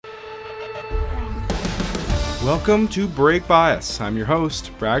Welcome to Brake Bias. I'm your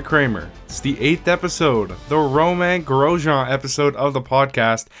host, Brad Kramer. It's the 8th episode, the Romain Grosjean episode of the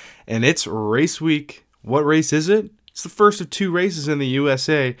podcast, and it's race week. What race is it? It's the first of 2 races in the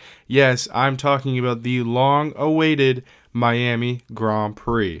USA. Yes, I'm talking about the long-awaited Miami Grand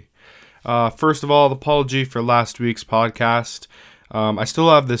Prix. First of all, apology for last week's podcast. I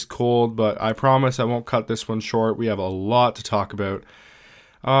still have this cold, but I promise I won't cut this one short. We have a lot to talk about.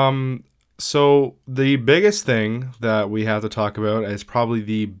 So the biggest thing that we have to talk about is probably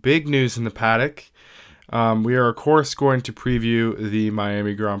the big news in the paddock. We are, of course, going to preview the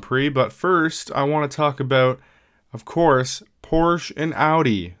Miami Grand Prix, but first I want to talk about, of course, Porsche and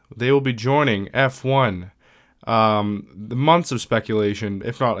Audi. They will be joining F1. The months of speculation,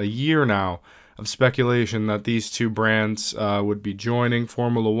 if not a year now, of speculation that these two brands would be joining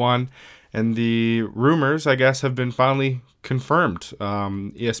Formula One. And the rumors, I guess, have been finally confirmed.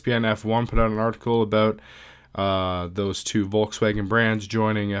 ESPN F1 put out an article about those two Volkswagen brands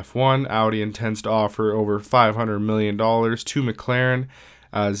joining F1. Audi intends to offer over $500 million to McLaren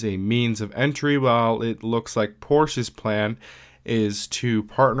as a means of entry, while it looks like Porsche's plan is to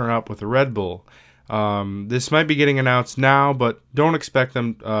partner up with Red Bull. This might be getting announced now, but don't expect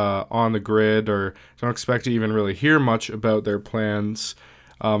them on the grid, or don't expect to even really hear much about their plans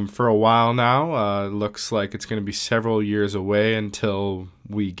for a while now. It looks like it's going to be several years away until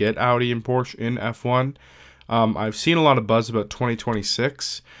we get Audi and Porsche in F1. I've seen a lot of buzz about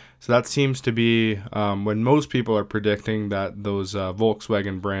 2026, so that seems to be when most people are predicting that those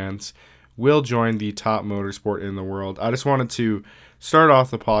Volkswagen brands will join the top motorsport in the world. I just wanted to start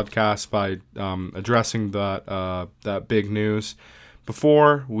off the podcast by addressing that big news.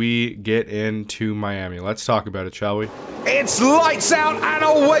 Before we get into Miami, let's talk about it, shall we? It's lights out and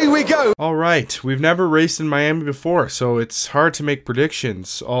away we go! All right, we've never raced in Miami before, so it's hard to make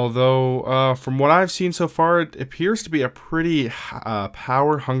predictions. Although, from what I've seen so far, it appears to be a pretty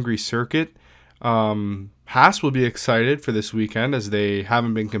power-hungry circuit. Haas will be excited for this weekend, as they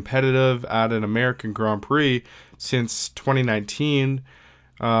haven't been competitive at an American Grand Prix since 2019.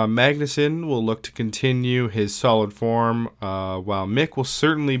 Magnussen will look to continue his solid form, while Mick will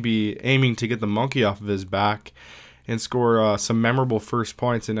certainly be aiming to get the monkey off of his back and score some memorable first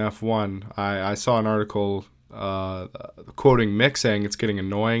points in F1. I saw an article quoting Mick saying it's getting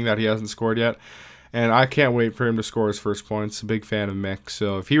annoying that he hasn't scored yet, and I can't wait for him to score his first points. A big fan of Mick,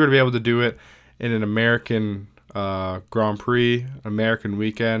 so if he were to be able to do it in an American Grand Prix, American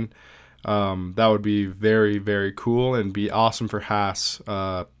weekend, that would be very, very cool and be awesome for Haas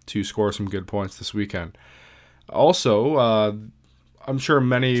to score some good points this weekend. Also, I'm sure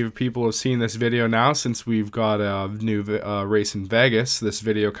many people have seen this video now since we've got a new race in Vegas. This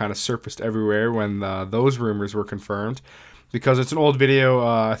video kind of surfaced everywhere when those rumors were confirmed, because it's an old video.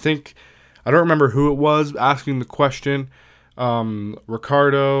 I don't remember who it was asking the question.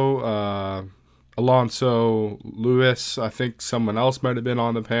 Ricardo, Alonso, Lewis, I think someone else might have been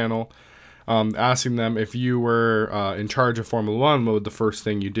on the panel. Asking them, if you were in charge of Formula One, what would the first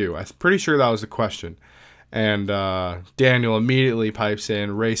thing you do? I'm pretty sure that was the question. And Daniel immediately pipes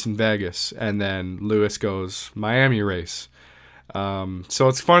in, race in Vegas. And then Lewis goes, Miami race. So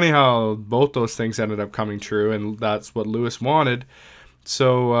it's funny how both those things ended up coming true, and that's what Lewis wanted.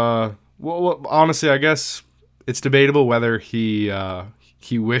 So, well, honestly, I guess it's debatable whether he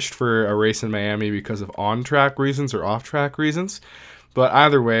wished for a race in Miami because of on-track reasons or off-track reasons. But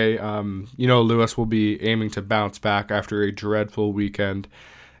either way, Lewis will be aiming to bounce back after a dreadful weekend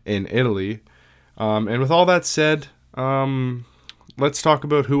in Italy. And with all that said, let's talk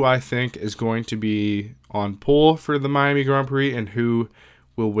about who I think is going to be on pole for the Miami Grand Prix and who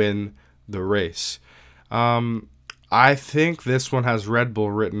will win the race. I think this one has Red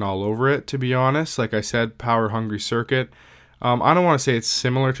Bull written all over it, to be honest. Like I said, power-hungry circuit. I don't want to say it's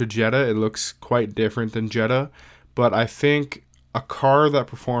similar to Jeddah. It looks quite different than Jeddah. But I think a car that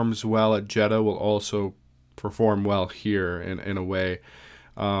performs well at Jeddah will also perform well here in a way.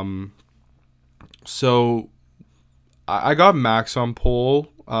 So I got Max on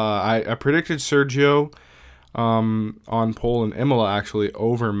pole. I predicted Sergio on pole in Imola, actually,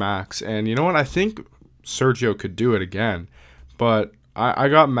 over Max. And you know what? I think Sergio could do it again. But I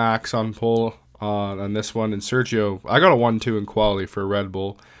got Max on pole on this one. And Sergio, I got a 1-2 in quality for Red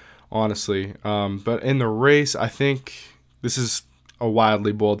Bull, honestly. But in the race, I think this is a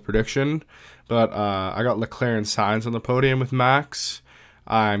wildly bold prediction. But I got Leclerc and Sainz on the podium with Max.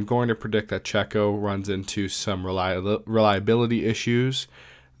 I'm going to predict that Checo runs into some reliability issues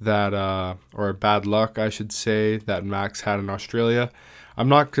that, or bad luck, I should say, that Max had in Australia. I'm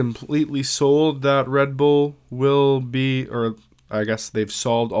not completely sold that Red Bull will be, or I guess they've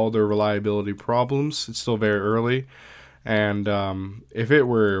solved all their reliability problems. It's still very early. And if it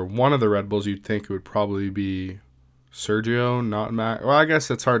were one of the Red Bulls, you'd think it would probably be Sergio, not Max. Well, I guess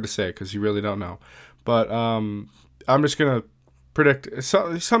that's hard to say because you really don't know. But I'm just going to predict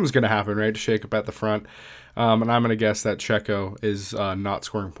something's going to happen, right, to shake up at the front. And I'm going to guess that Checo is not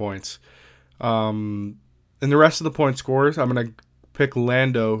scoring points. In the rest of the point scorers, I'm going to pick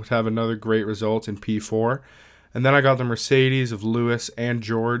Lando to have another great result in P4. And then I got the Mercedes of Lewis and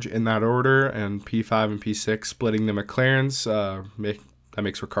George in that order, and P5 and P6 splitting the McLarens. That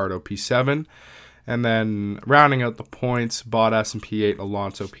makes Ricciardo P7. And then rounding out the points, Bottas in P8,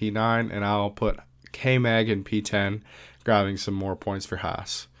 Alonso P9, and I'll put K-Mag in P10, grabbing some more points for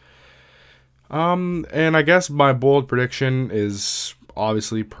Haas. And I guess my bold prediction is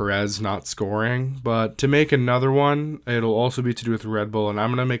obviously Perez not scoring, but to make another one, it'll also be to do with Red Bull, and I'm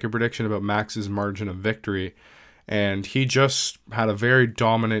going to make a prediction about Max's margin of victory. And he just had a very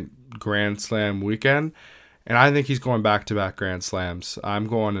dominant Grand Slam weekend, and I think he's going back-to-back Grand Slams. I'm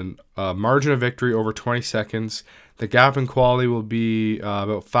going in a margin of victory over 20 seconds. The gap in quality will be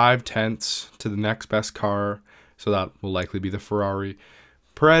about 5/10 to the next best car, so that will likely be the Ferrari.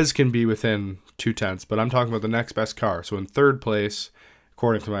 Perez can be within 2/10, but I'm talking about the next best car. So in third place,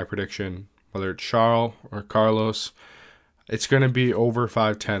 according to my prediction, whether it's Charles or Carlos, it's going to be over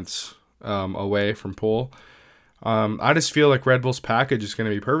 5/10 away from pole. I just feel like Red Bull's package is going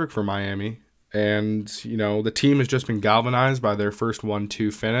to be perfect for Miami. And, the team has just been galvanized by their first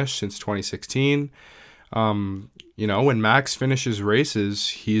 1-2 finish since 2016. When Max finishes races,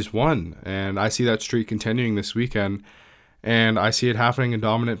 he's won. And I see that streak continuing this weekend. And I see it happening in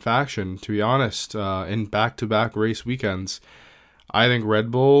dominant fashion, to be honest, in back-to-back race weekends. I think Red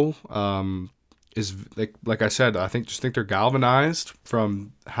Bull is, like I said, I think they're galvanized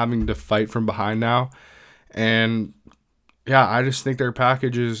from having to fight from behind now. And yeah, I just think their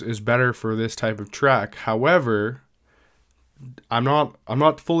package is better for this type of track. However, I'm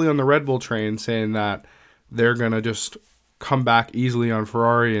not fully on the Red Bull train saying that they're gonna just come back easily on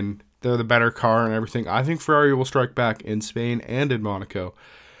Ferrari and they're the better car and everything. I think Ferrari will strike back in Spain and in Monaco.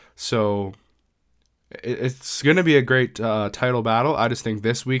 So it's gonna be a great title battle. I just think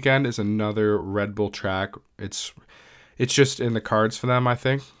this weekend is another Red Bull track. It's just in the cards for them, I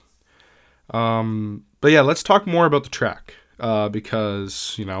think. But yeah, let's talk more about the track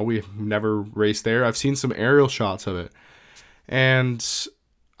because, we've never raced there. I've seen some aerial shots of it. And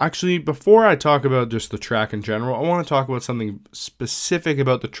actually, before I talk about just the track in general, I want to talk about something specific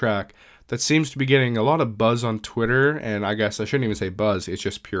about the track that seems to be getting a lot of buzz on Twitter. And I guess I shouldn't even say buzz, it's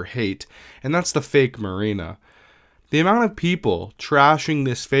just pure hate. And that's the fake marina. The amount of people trashing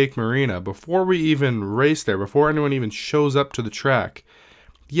this fake marina before we even race there, before anyone even shows up to the track.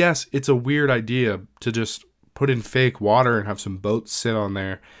 Yes, it's a weird idea to just put in fake water and have some boats sit on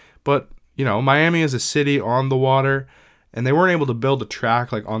there. But, Miami is a city on the water, and they weren't able to build a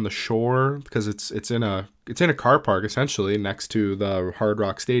track like on the shore because it's in a car park essentially next to the Hard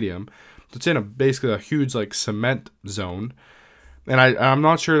Rock Stadium. It's in basically a huge like cement zone. And I'm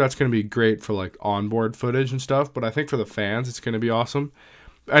not sure that's going to be great for like onboard footage and stuff, but I think for the fans it's going to be awesome.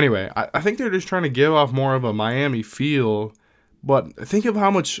 Anyway, I think they're just trying to give off more of a Miami feel. But think of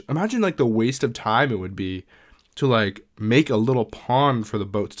imagine like the waste of time it would be to like make a little pond for the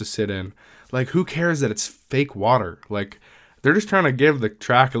boats to sit in. Like, who cares that it's fake water? Like, they're just trying to give the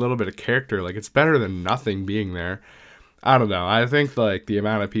track a little bit of character. Like, it's better than nothing being there. I don't know. I think like the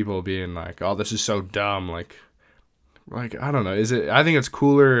amount of people being like, oh, this is so dumb. Like I don't know. I think it's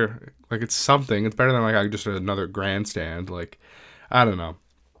cooler. Like, it's something. It's better than like just another grandstand. Like, I don't know.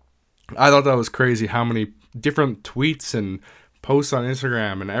 I thought that was crazy how many different tweets and posts on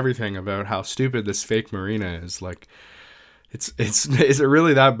Instagram and everything about how stupid this fake marina is. Like, is it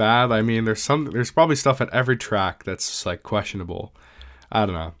really that bad? I mean, there's probably stuff at every track that's just like questionable. I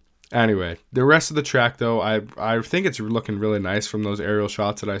don't know. Anyway, the rest of the track though, I think it's looking really nice from those aerial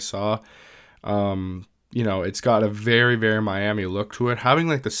shots that I saw. It's got a very, very Miami look to it. Having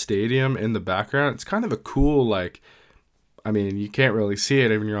like the stadium in the background, it's kind of a cool like. I mean, you can't really see it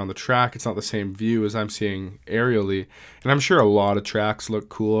when you're on the track. It's not the same view as I'm seeing aerially. And I'm sure a lot of tracks look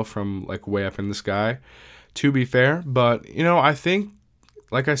cool from like way up in the sky, to be fair. But, I think,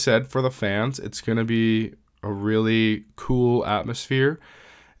 like I said, for the fans, it's going to be a really cool atmosphere.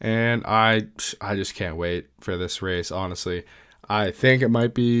 And I just can't wait for this race, honestly. I think it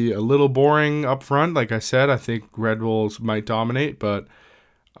might be a little boring up front. Like I said, I think Red Bulls might dominate, but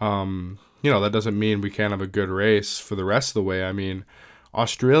that doesn't mean we can't have a good race for the rest of the way. I mean,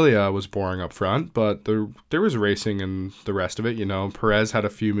 Australia was boring up front, but there was racing in the rest of it. Perez had a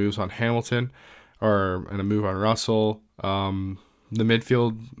few moves on Hamilton. and a move on Russell. The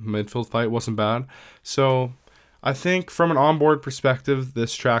midfield fight wasn't bad. So I think from an onboard perspective,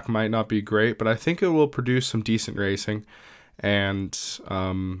 this track might not be great, but I think it will produce some decent racing. And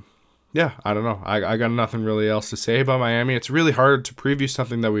yeah, I don't know. I got nothing really else to say about Miami. It's really hard to preview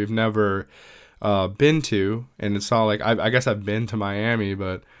something that we've never been to, and it's not like I guess I've been to Miami,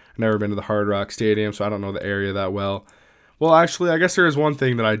 but I've never been to the Hard Rock Stadium, so I don't know the area that well. Well, actually, I guess there is one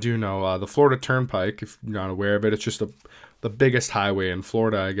thing that I do know. The Florida Turnpike, if you're not aware of it, it's just the biggest highway in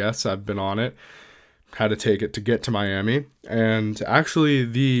Florida, I guess. I've been on it. Had to take it to get to Miami. And actually,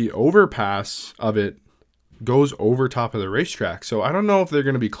 the overpass of it goes over top of the racetrack. So I don't know if they're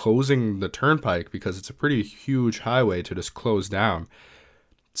going to be closing the turnpike because it's a pretty huge highway to just close down.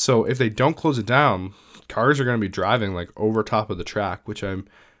 So if they don't close it down, cars are going to be driving like over top of the track, which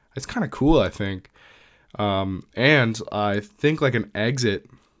it's kind of cool, I think. And I think like an exit,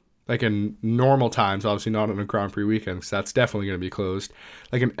 like in normal times, obviously not on a Grand Prix weekend, because that's definitely going to be closed.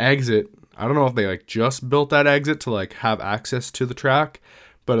 Like an exit, I don't know if they like just built that exit to like have access to the track,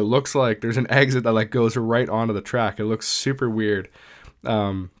 but it looks like there's an exit that like goes right onto the track. It looks super weird.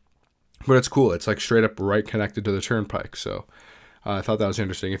 But it's cool. It's like straight up right connected to the turnpike. So I thought that was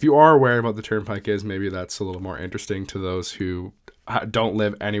interesting. If you are aware of what the turnpike is, maybe that's a little more interesting to those who don't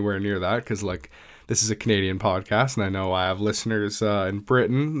live anywhere near that, because like this is a Canadian podcast, and I know I have listeners in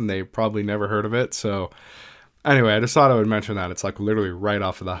Britain, and they probably never heard of it. So anyway, I just thought I would mention that. It's like literally right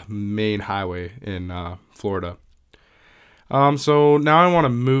off of the main highway in Florida. So now I want to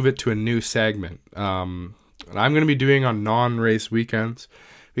move it to a new segment. And I'm going to be doing on non-race weekends,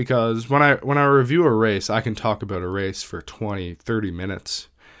 because when I review a race, I can talk about a race for 20, 30 minutes.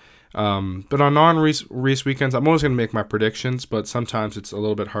 But on non-race weekends, I'm always going to make my predictions, but sometimes it's a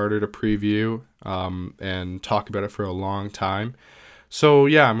little bit harder to preview and talk about it for a long time. So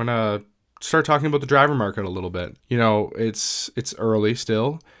yeah, I'm going to start talking about the driver market a little bit. You know, it's early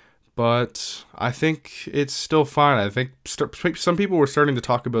still, but I think it's still fine. I think some people were starting to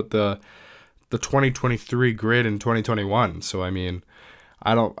talk about the 2023 grid in 2021. So I mean,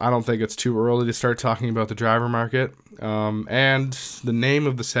 I don't think it's too early to start talking about the driver market. And the name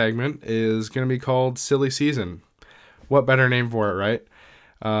of the segment is going to be called Silly Season. What better name for it,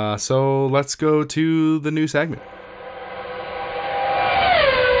 right? So let's go to the new segment.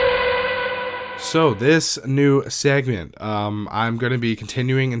 So this new segment, I'm going to be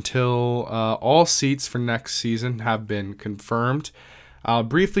continuing until all seats for next season have been confirmed. I'll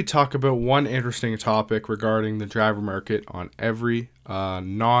briefly talk about one interesting topic regarding the driver market on every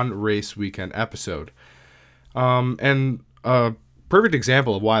non-race weekend episode. And a perfect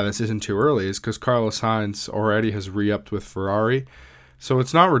example of why this isn't too early is because Carlos Sainz already has re-upped with Ferrari. So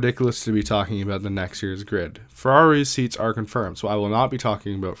it's not ridiculous to be talking about the next year's grid. Ferrari's seats are confirmed, so I will not be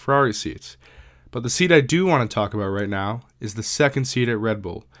talking about Ferrari seats. But the seat I do want to talk about right now is the second seat at Red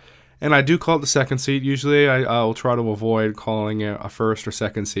Bull. And I do call it the second seat. Usually I'll try to avoid calling it a first or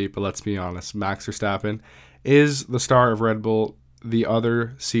second seat, but let's be honest, Max Verstappen is the star of Red Bull. The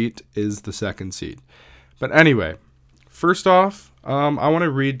other seat is the second seat. But anyway, first off, I want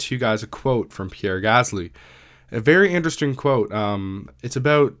to read to you guys a quote from Pierre Gasly. A very interesting quote. It's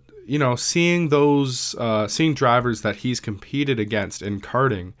about, you know, seeing drivers that he's competed against in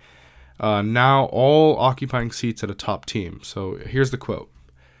karting, now all occupying seats at a top team. So here's the quote.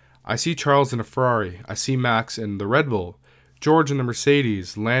 I see Charles in a Ferrari. I see Max in the Red Bull, George in the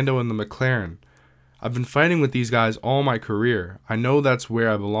Mercedes, Lando in the McLaren. I've been fighting with these guys all my career. I know that's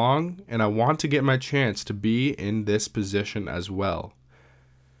where I belong, and I want to get my chance to be in this position as well.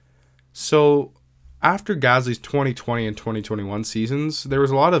 So, after Gasly's 2020 and 2021 seasons, there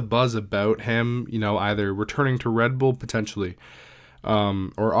was a lot of buzz about him, you know, either returning to Red Bull potentially,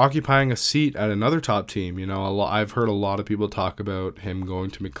 or occupying a seat at another top team. You know, I've heard a lot of people talk about him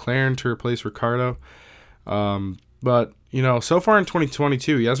going to McLaren to replace Ricciardo. But, you know, so far in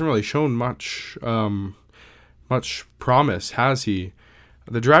 2022, he hasn't really shown much promise, has he?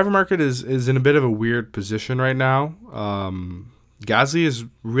 The driver market is in a bit of a weird position right now. Gasly is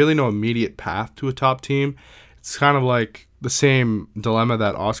really no immediate path to a top team. It's kind of like the same dilemma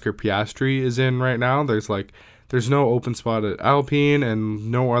that Oscar Piastri is in right now. There's no open spot at Alpine,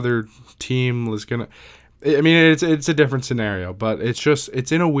 and no other team is gonna. I mean, it's a different scenario, but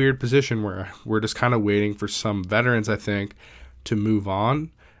it's in a weird position where we're just kind of waiting for some veterans, I think, to move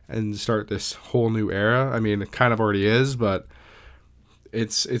on and start this whole new era. I mean, it kind of already is, but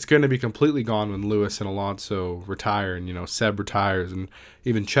it's going to be completely gone when Lewis and Alonso retire, and, you know, Seb retires, and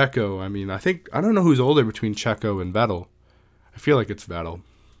even Checo. I mean, I don't know who's older between Checo and Vettel. I feel like it's Vettel.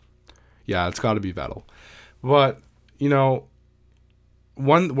 Yeah, it's got to be Vettel. But, you know,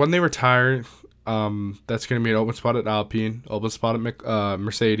 when they retire, That's going to be an open spot at Alpine, open spot at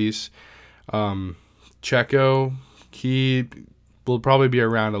Mercedes. Checo, he will probably be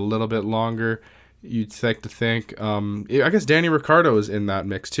around a little bit longer. You'd think. I guess Danny Ricciardo is in that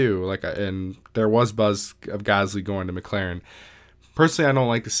mix too. And there was buzz of Gasly going to McLaren. Personally, I don't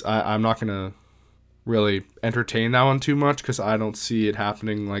like this. I'm not gonna really entertain that one too much because I don't see it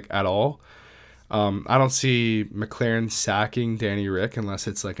happening at all. I don't see McLaren sacking Danny Rick unless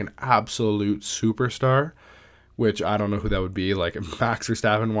it's an absolute superstar, which I don't know who that would be. If Max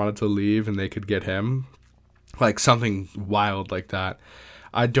Verstappen wanted to leave and they could get him, something wild like that.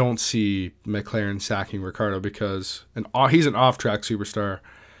 I don't see McLaren sacking Ricciardo because he's an off-track superstar,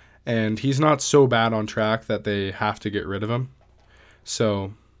 and he's not so bad on track that they have to get rid of him.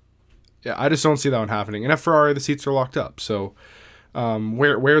 So, yeah, I just don't see that one happening. And at Ferrari, the seats are locked up. So,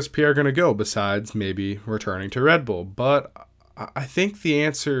 where's Pierre going to go besides maybe returning to Red Bull? But I think the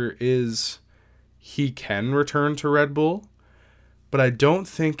answer is he can return to Red Bull, but I don't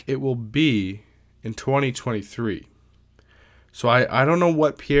think it will be in 2023. So I don't know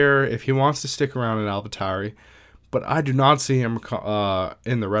what Pierre, if he wants to stick around in AlphaTauri, but I do not see him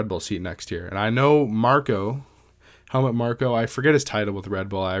in the Red Bull seat next year. And I know Helmut Marko, I forget his title with Red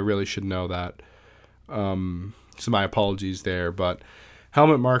Bull. I really should know that. So my apologies there. But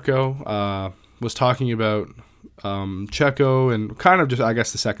Helmut Marko was talking about Checo and kind of just, I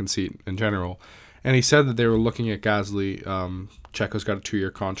guess, the second seat in general. And he said that they were looking at Gasly. Checo's got a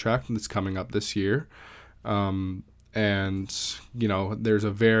 2-year contract that's coming up this year. And, there's a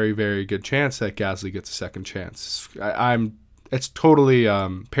very, very good chance that Gasly gets a second chance. It's totally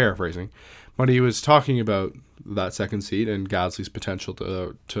paraphrasing, but he was talking about that second seat and Gasly's potential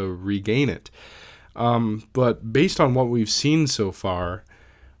to regain it. But based on what we've seen so far,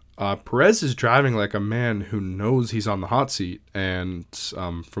 Perez is driving like a man who knows he's on the hot seat. And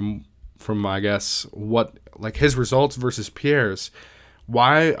from I guess, his results versus Pierre's,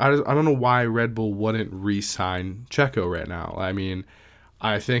 I don't know why Red Bull wouldn't re-sign Checo right now. I mean,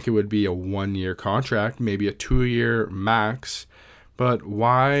 I think it would be a 1-year contract, maybe a 2-year max, but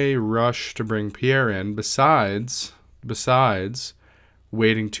why rush to bring Pierre in besides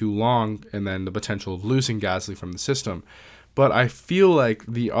waiting too long and then the potential of losing Gasly from the system? But I feel like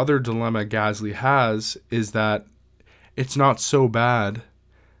the other dilemma Gasly has is that it's not so bad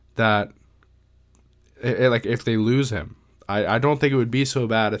that if they lose him. I don't think it would be so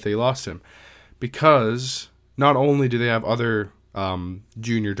bad if they lost him, because not only do they have other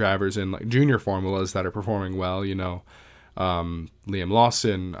junior drivers in junior formulas that are performing well, Liam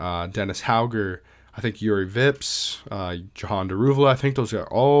Lawson, Dennis Hauger, I think Yuri Vips, Johan Daruvula, I think those are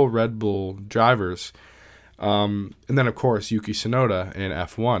all Red Bull drivers. And then, of course, Yuki Tsunoda in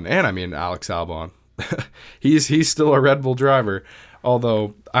F1, and Alex Albon. he's still a Red Bull driver,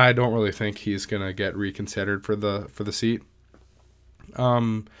 although I don't really think he's going to get reconsidered for the seat.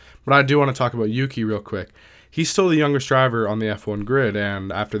 But I do want to talk about Yuki real quick. He's still the youngest driver on the F1 grid,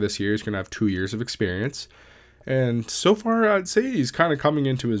 and after this year, he's going to have 2 years of experience. And so far, I'd say he's kind of coming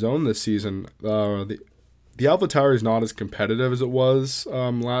into his own this season. The AlphaTauri is not as competitive as it was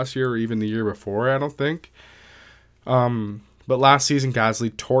last year or even the year before, I don't think. But last season,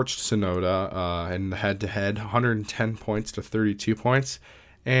 Gasly torched Tsunoda in the head-to-head, 110 points to 32 points,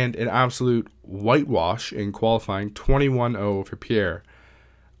 and an absolute whitewash in qualifying, 21-0 for Pierre.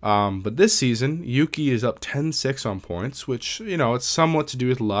 But this season, Yuki is up 10-6 on points, which, it's somewhat to do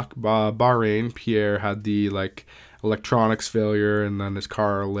with luck. Bahrain, Pierre had the, electronics failure, and then his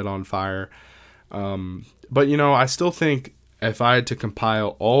car lit on fire. But, I still think if I had to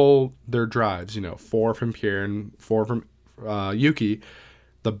compile all their drives, 4 from Pierre and 4 from Yuki,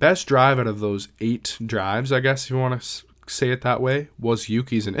 the best drive out of those 8 drives, I guess, if you want to say it that way, was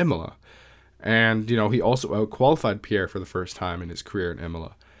Yuki's in Imola. And, he also out-qualified Pierre for the first time in his career in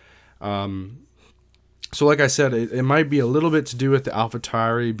Imola. So like I said, it might be a little bit to do with the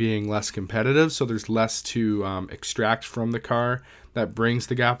AlphaTauri being less competitive, so there's less to extract from the car that brings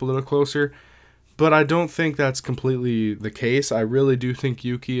the gap a little closer. But I don't think that's completely the case. I really do think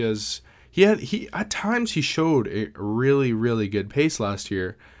Yuki at times he showed a really, really good pace last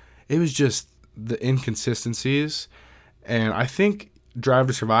year. It was just the inconsistencies. And I think Drive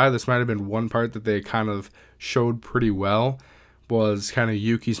to Survive, this might have been one part that they kind of showed pretty well, was kind of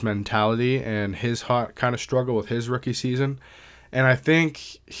Yuki's mentality and his kind of struggle with his rookie season. And I think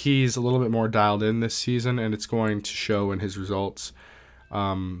he's a little bit more dialed in this season, and it's going to show in his results.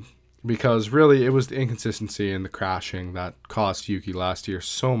 Because really, it was the inconsistency and the crashing that cost Yuki last year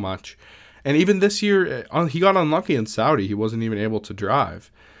so much. And even this year, he got unlucky in Saudi. He wasn't even able to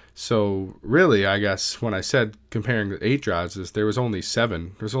drive. So really, I guess when I said comparing the 8 drives, there was only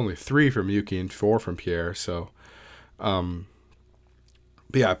 7. There's only 3 from Yuki and 4 from Pierre. So, but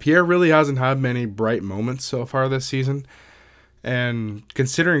yeah, Pierre really hasn't had many bright moments so far this season. And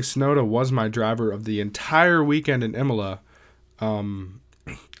considering Tsunoda was my driver of the entire weekend in Imola,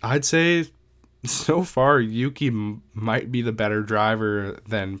 I'd say so far Yuki might be the better driver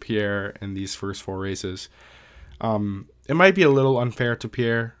than Pierre in these first 4 races. It might be a little unfair to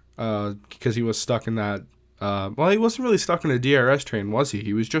Pierre because he was stuck in that. Well, he wasn't really stuck in a DRS train, was he?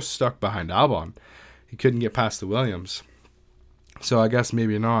 He was just stuck behind Albon. He couldn't get past the Williams. So I guess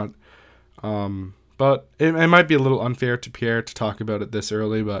maybe not. But it might be a little unfair to Pierre to talk about it this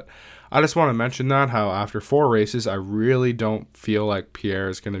early, but I just want to mention that, how after 4 races, I really don't feel like Pierre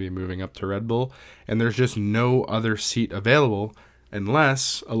is going to be moving up to Red Bull, and there's just no other seat available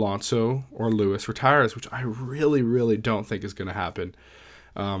unless Alonso or Lewis retires, which I really, really don't think is going to happen.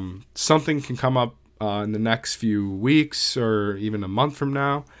 Something can come up in the next few weeks or even a month from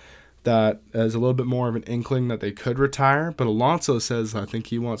now that is a little bit more of an inkling that they could retire, but Alonso says I think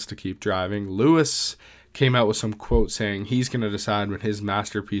he wants to keep driving. Lewis came out with some quote saying he's going to decide when his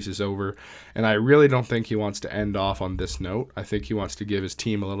masterpiece is over, and I really don't think he wants to end off on this note. I think he wants to give his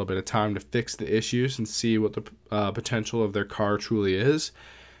team a little bit of time to fix the issues and see what the potential of their car truly is,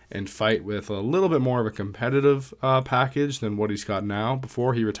 and fight with a little bit more of a competitive package than what he's got now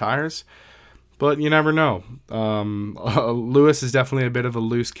before he retires. But you never know. Lewis is definitely a bit of a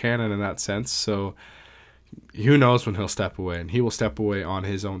loose cannon in that sense, so who knows when he'll step away, and he will step away on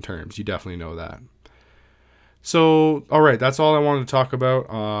his own terms. You definitely know that. So, all right, that's all I wanted to talk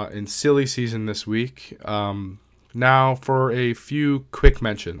about in silly season this week. Now for a few quick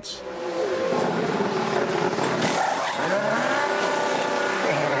mentions.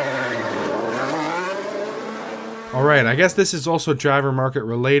 All right, I guess this is also driver market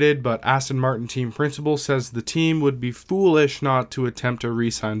related, but Aston Martin team principal says the team would be foolish not to attempt to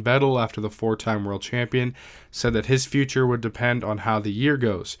re-sign Vettel after the 4-time world champion, said that his future would depend on how the year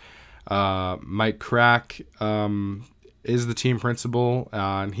goes. Mike Crack is the team principal,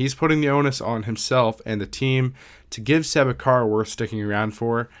 and he's putting the onus on himself and the team to give Seb a car worth sticking around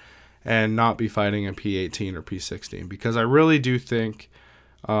for and not be fighting in P18 or P16, because I really do think,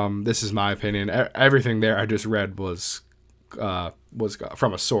 this is my opinion, everything there I just read was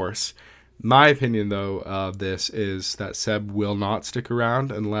from a source. My opinion, though, of this is that Seb will not stick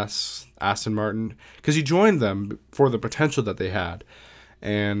around unless Aston Martin, because he joined them for the potential that they had.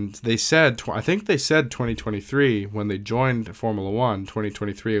 And they said, I think they said 2023 when they joined Formula One,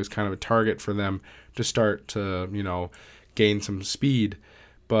 2023 was kind of a target for them to start to, gain some speed.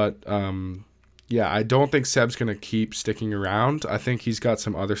 But, yeah, I don't think Seb's going to keep sticking around. I think he's got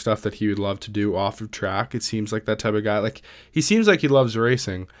some other stuff that he would love to do off of track. It seems like that type of guy. Like, he seems like he loves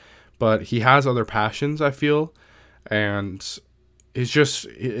racing, but he has other passions, I feel. And it's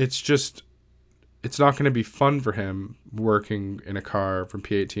not going to be fun for him working in a car from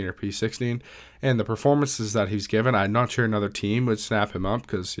P18 or P16. And the performances that he's given, I'm not sure another team would snap him up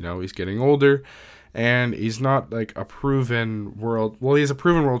because, he's getting older. And he's not like a proven world... Well, he's a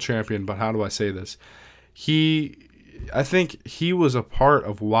proven world champion, but how do I say this? I think he was a part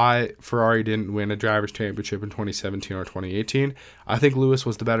of why Ferrari didn't win a driver's championship in 2017 or 2018. I think Lewis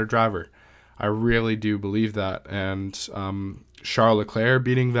was the better driver. I really do believe that. And Charles Leclerc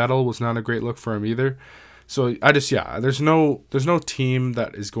beating Vettel was not a great look for him either. So there's no team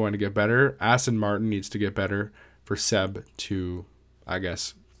that is going to get better. Aston Martin needs to get better for Seb to, I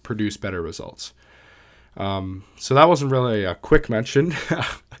guess, produce better results. So that wasn't really a quick mention.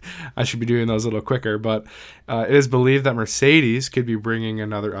 I should be doing those a little quicker, but it is believed that Mercedes could be bringing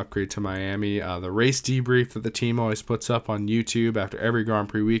another upgrade to Miami. The race debrief that the team always puts up on YouTube after every Grand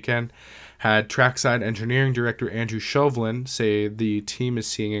Prix weekend had trackside engineering director Andrew Chauvelin say the team is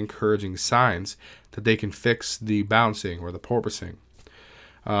seeing encouraging signs that they can fix the bouncing or the porpoising.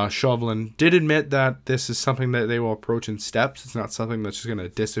 Chauvelin did admit that this is something that they will approach in steps. It's not something that's just going to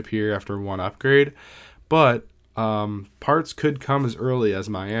disappear after one upgrade. But parts could come as early as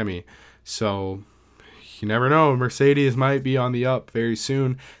Miami. So you never know. Mercedes might be on the up very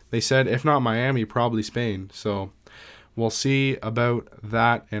soon. They said, if not Miami, probably Spain. So we'll see about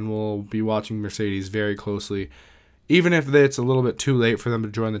that, and we'll be watching Mercedes very closely. Even if it's a little bit too late for them to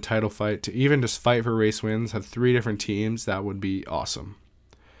join the title fight, to even just fight for race wins, have 3 different teams, that would be awesome.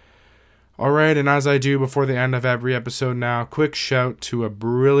 Alright, and as I do before the end of every episode now, quick shout to a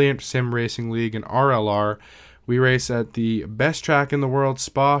brilliant sim racing league in RLR. We race at the best track in the world,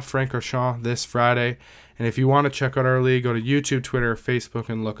 Spa-Francorchamps, this Friday, And if you want to check out our league, go to YouTube, Twitter, Facebook,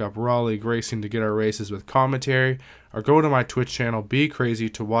 and look up Raw League Racing to get our races with commentary, or go to my Twitch channel, Be Crazy,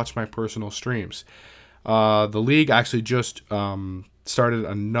 to watch my personal streams. The league actually just started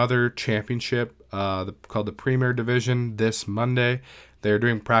another championship called the Premier Division this Monday. They're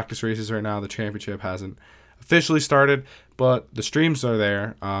doing practice races right now. The championship hasn't officially started, but the streams are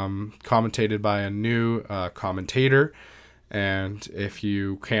there, commentated by a new commentator. And if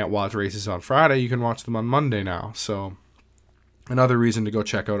you can't watch races on Friday, you can watch them on Monday now. So another reason to go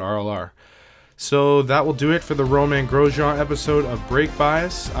check out RLR. So that will do it for the Romain Grosjean episode of Brake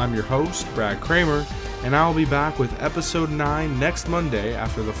Bias. I'm your host, Brad Kramer, and I will be back with episode 9 next Monday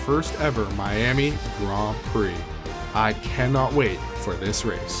after the first ever Miami Grand Prix. I cannot wait for this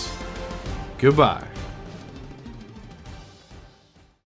race. Goodbye.